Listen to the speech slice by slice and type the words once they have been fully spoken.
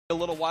A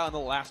little while on the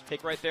last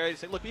pick right there. They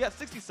say, look, we got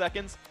 60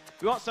 seconds.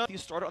 We want something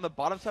to start on the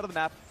bottom side of the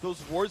map.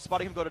 Those wards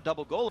spotting him go to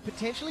double goal.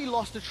 Potentially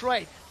lost a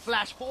trade.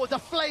 Flash forward, the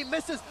flame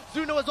misses.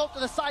 Zuno is off to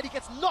the side. He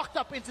gets knocked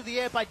up into the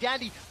air by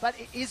Dandy, but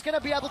he's going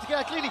to be able to get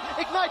out cleanly.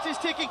 Ignite is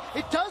ticking.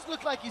 It does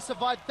look like he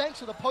survived thanks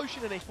to the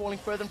potion, and he's falling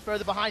further and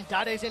further behind.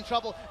 Dade's in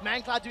trouble.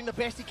 Mancloud doing the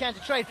best he can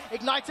to trade.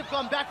 Ignites have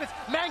gone backwards.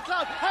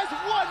 Mancloud has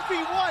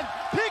 1v1.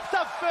 Picks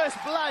up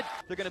first blood.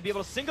 They're going to be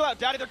able to single out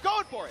Daddy. They're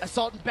going for it.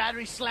 Assault and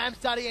battery slams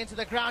Dade into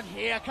the ground.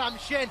 Here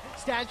comes Shen.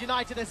 Stand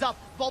United is up.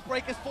 Vault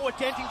Breakers forward,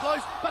 denting close,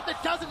 but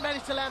that doesn't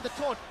manage to land the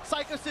taunt.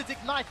 Psycho Sid's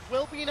Ignite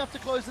will be enough to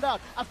close it out.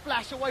 A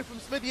flash away from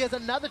Smithy as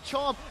another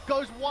charm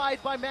goes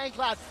wide by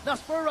Mancloud. Now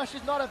Spur Rush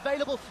is not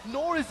available,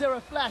 nor is there a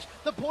flash.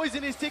 The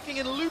poison is ticking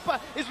and Looper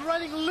is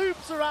running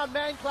loops around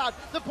Mancloud.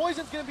 The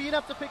poison's going to be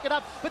enough to pick it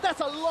up, but that's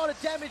a lot of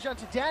damage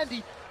onto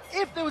Dandy.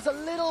 If there was a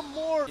little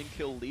more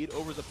kill lead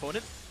over his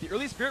opponent, the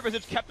early Spirit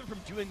Visage kept him from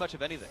doing much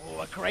of anything.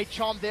 Oh, a great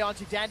charm there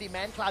onto Dandy.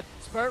 Mancloud,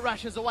 Spirit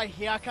rushes away.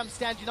 Here comes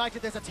Stand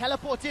United. There's a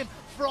teleport in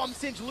from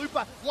Singe.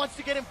 Looper wants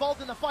to get involved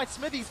in the fight.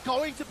 Smithy's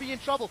going to be in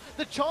trouble.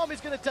 The charm is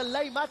going to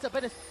delay Mata,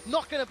 but it's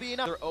not going to be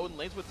enough. Their own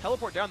lanes with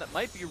teleport down, that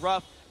might be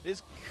rough.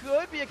 This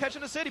could be a catch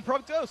in the city.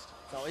 Prompt Ghost.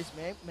 So it's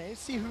may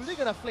see who they're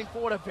going to fling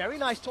forward. A very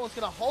nice taunt's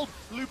going to hold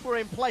Looper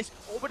in place.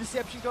 Orb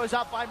Deception goes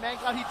up by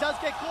Mancloud. He does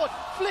get caught.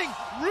 Fling,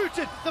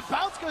 rooted. The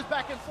bounce goes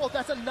back and forth.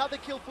 That's another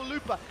kill for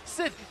Looper.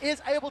 Sid is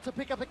able to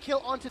pick up a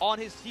kill on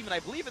his team, and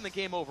I believe in the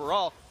game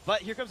overall.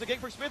 But here comes a gank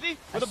for Smithy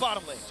with the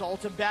bottom lane.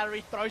 Assault and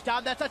battery throws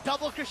down. That's a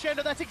double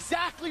crescendo. That's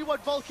exactly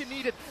what Vulcun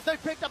needed. They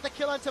picked up the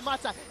kill onto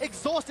Mata.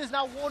 Exhaust is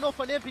now worn off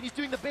on Imp, and he's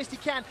doing the best he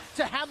can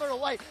to hammer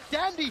away.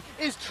 Dandy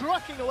is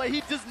trucking away.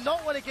 He does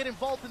not want to get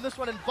involved in this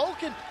one, and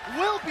Vulcun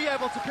will be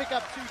able to pick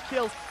up 2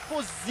 kills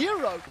for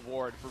 0.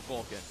 Ward for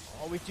Vulcun.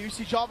 Oh, we do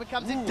see Jarvan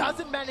comes in,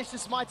 doesn't manage to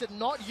smite it,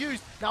 not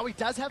used. Now he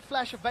does have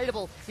flash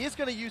available. He's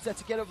going to use that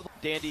to get over the...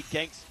 Dandy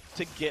ganks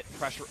to get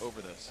pressure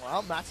over this.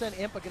 Well, Mata and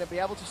Imp are going to be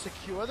able to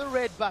secure the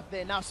red buff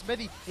there. Now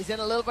Smithy is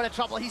in a little bit of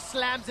trouble. He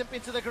slams Imp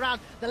into the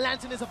ground. The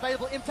lantern is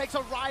available. Imp takes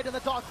a ride in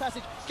the dark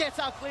passage, gets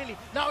out cleanly.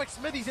 Now it's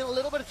Smithy's in a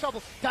little bit of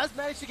trouble. Does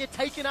manage to get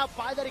taken out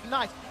by that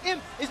Ignite.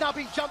 Imp is now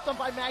being jumped on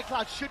by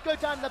Mancloud. Should go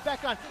down in the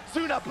background.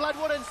 Zuna,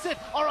 Bloodwater, and Sid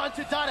are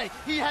onto Dade.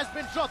 He has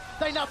been dropped.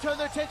 They now turn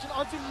their attention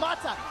onto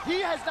Mata. He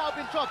has now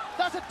been dropped.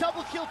 That's a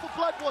double kill for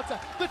Bloodwater.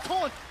 The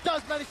taunt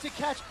does manage to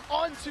catch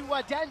onto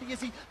Dandy as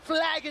he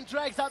flag and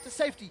drags out to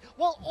safety.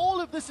 While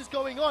all of this is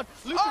going on,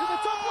 Looper to the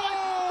top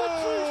line,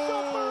 the true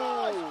shot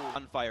barrage!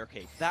 On fire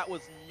cake. That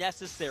was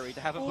necessary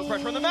to have him put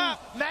pressure on the map.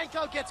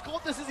 Mancloud gets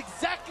caught. This is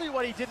exactly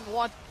what he didn't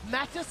want.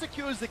 Mata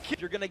secures the kill.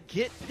 You're going to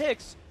get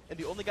picks, and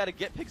the only guy to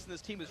get picks in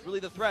this team is really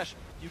the Thresh.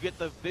 You get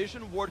the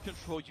vision ward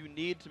control you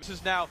need. This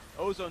is now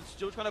Ozone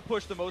still trying to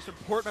push. The most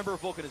important member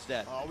of Vulcun is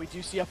dead. Oh, we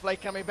do see a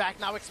flake coming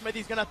back. Now it's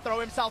Smithy's going to throw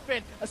himself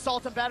in.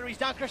 Assault and batteries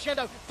down.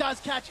 Crescendo does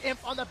catch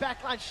Imp on the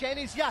backline. Shen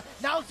is here.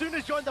 Now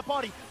Zuna's joined the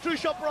body. True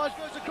shot barrage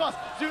goes across.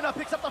 Zuna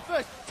picks up the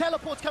first.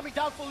 Teleport's coming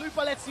down for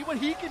Looper. Let's see what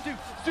he can do.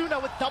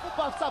 Zuna with double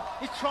buffs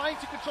up is trying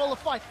to control the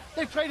fight.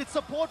 They've traded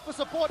support for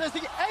support as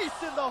the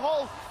ace in the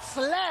hole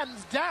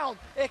slams down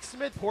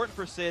X-Smith. Important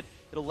for Sid.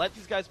 It'll let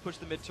these guys push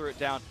the mid turret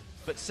down.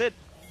 But Sid,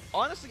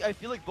 honestly, I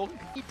feel like Vulcun...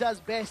 He does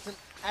best, and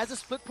as a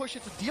split pusher,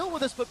 to deal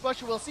with a split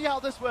pusher, we'll see how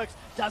this works.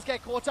 Does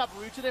get caught up,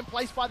 rooted in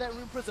place by that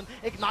Rune Prison.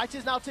 Ignite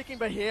is now ticking,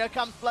 but here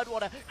comes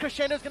Bloodwater.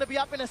 Crescendo's going to be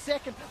up in a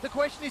second. The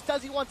question is,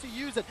 does he want to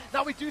use it?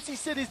 Now we do see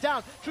Sid is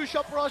down. True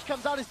Shot Barrage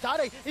comes out as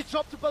Dade. It's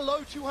dropped to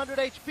below 200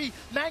 HP.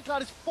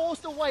 Mancloud is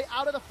forced away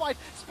out of the fight.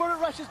 Spirit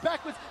rushes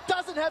backwards,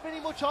 doesn't have any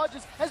more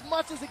charges. As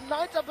much as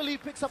Ignite, I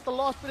believe, picks up the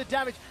last bit of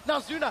damage. Now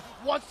Zuna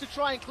wants to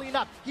try and clean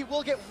up. He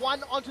will get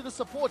one onto the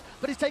support,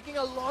 but he's taking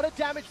a lot of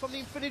damage from the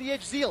Infinity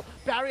Edge Zeal.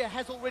 Barrier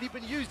has already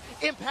been used.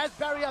 Imp has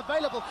barrier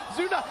available.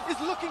 Zuna is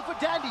looking for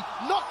Dandy,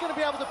 not going to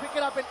be able to pick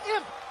it up, and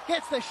Imp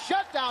gets the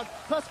shutdown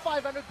plus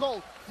 500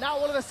 gold. Now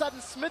all of a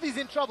sudden Smithy's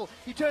in trouble.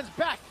 He turns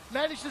back,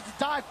 manages to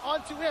dive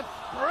onto him,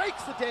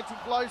 breaks the denting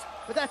blows,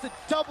 but that's a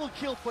double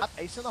kill for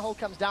Ace in the hole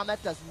comes down.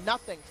 That does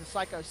nothing to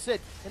Psycho Sid.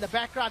 In the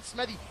background,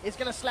 Smithy is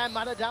going to slam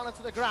Mata down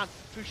onto the ground.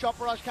 True Shot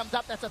Barrage comes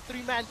up. That's a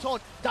 3-man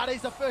taunt.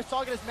 Dade's the first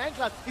target as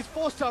Mancloud is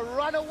forced to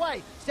run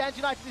away. Stand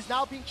United is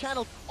now being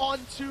channeled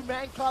onto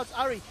Mancloud's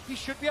Ahri. He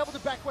should be able to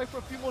back away for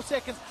a few more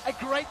seconds. A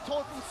great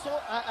taunt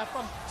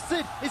from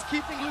Sid is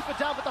keeping Looper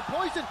down, but the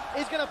poison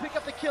is going to pick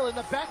up the kill. In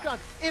the background,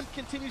 Imp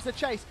continues the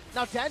chase.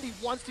 Now Dandy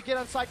wants to get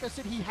on Psycho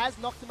Sid. He has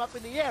knocked him up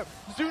in the air.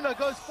 Zuna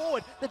goes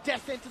forward. The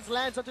death sentence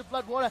lands onto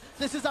Bloodwater.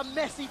 This is a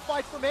messy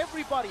fight from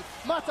everybody.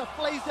 Mata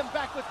flays them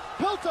backwards.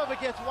 Piltover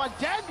gets 1.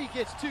 Dandy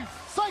gets 2.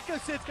 Psycho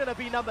Sid's going to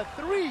be number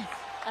 3.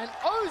 And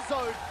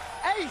Ozone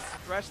ace.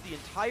 Thresh the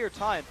entire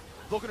time.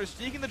 Vulcun are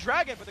sneaking the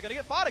dragon, but they're going to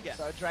get fought again.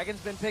 So Dragon's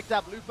been picked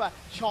up. Looper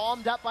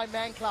charmed up by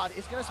Mancloud.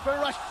 It's going to Spirit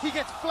Rush. He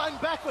gets flung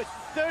backwards.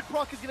 third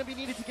proc is going to be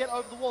needed to get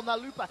over the wall. Now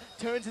Lupa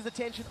turns his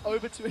attention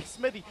over to his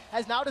Smithy,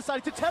 has now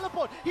decided to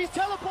teleport. He's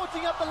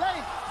teleporting up the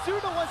lane.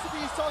 Zuna wants to be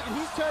his target.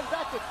 He's turned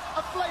backward.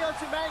 A play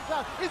onto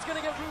Mancloud is going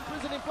to get Rune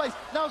Prison in place.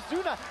 Now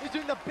Zuna is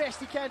doing the best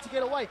he can to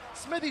get away.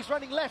 Smithy's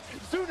running left.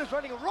 Zuna's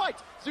running right.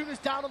 Zuna's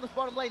down on this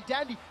bottom lane.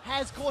 Dandy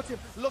has caught him.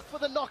 Look for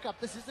the knock-up.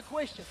 This is the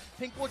question.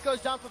 Pinkboard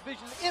goes down for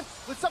Vision. Imp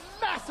with some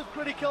massive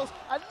criticals.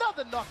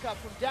 Another knock-up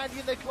from Dandy,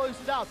 and they close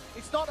it out.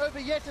 It's not over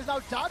yet, as now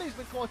Dadi's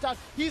been caught out.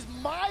 He's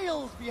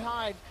miles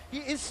behind. He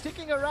is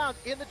sticking around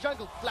in the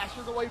jungle.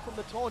 Flashes away from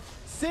the taunt.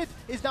 Sid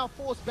is now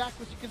forced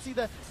backwards. You can see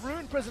the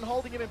Rune Prison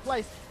holding him in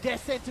place.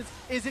 Death Sentence.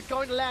 Is it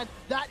going to land?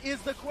 That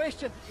is the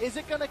question. Is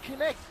it going to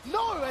connect?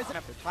 No!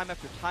 After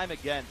time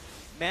again.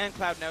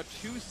 Mancloud now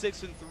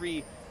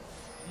 2-6-3.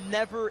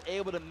 Never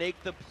able to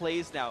make the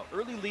plays now.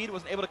 Early lead,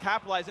 wasn't able to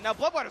capitalize, and now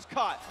Bloodwater's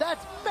caught.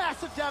 That's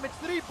massive damage.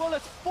 3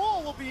 bullets,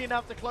 4 will be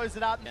enough to close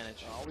it out.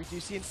 Oh, we do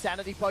see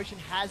Insanity Potion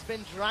has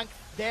been drunk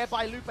there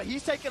by Lupa.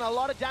 He's taken a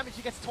lot of damage.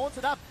 He gets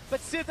taunted up, but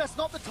Sid, that's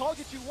not the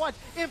target you want.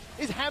 Imp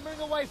is hammering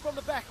away from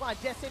the back line.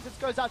 Death Sentence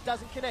goes out,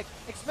 doesn't connect.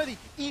 Xmithy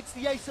eats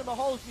the ace in the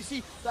holes. You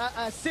see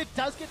Sid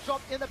does get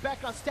dropped in the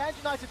background. Stand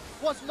United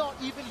was not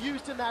even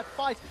used in that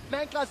fight.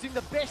 Mancloud's doing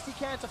the best he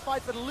can to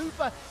fight, but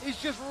Lupa is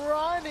just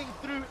running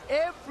through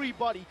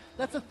everybody.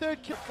 That's a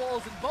third kill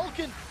falls, and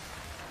Vulcun,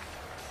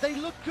 they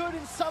look good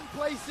in some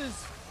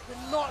places, but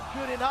not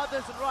good in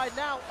others, and right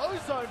now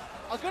Ozone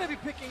are going to be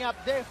picking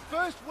up their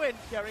first win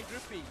carrying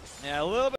Group B. Yeah, a little bit.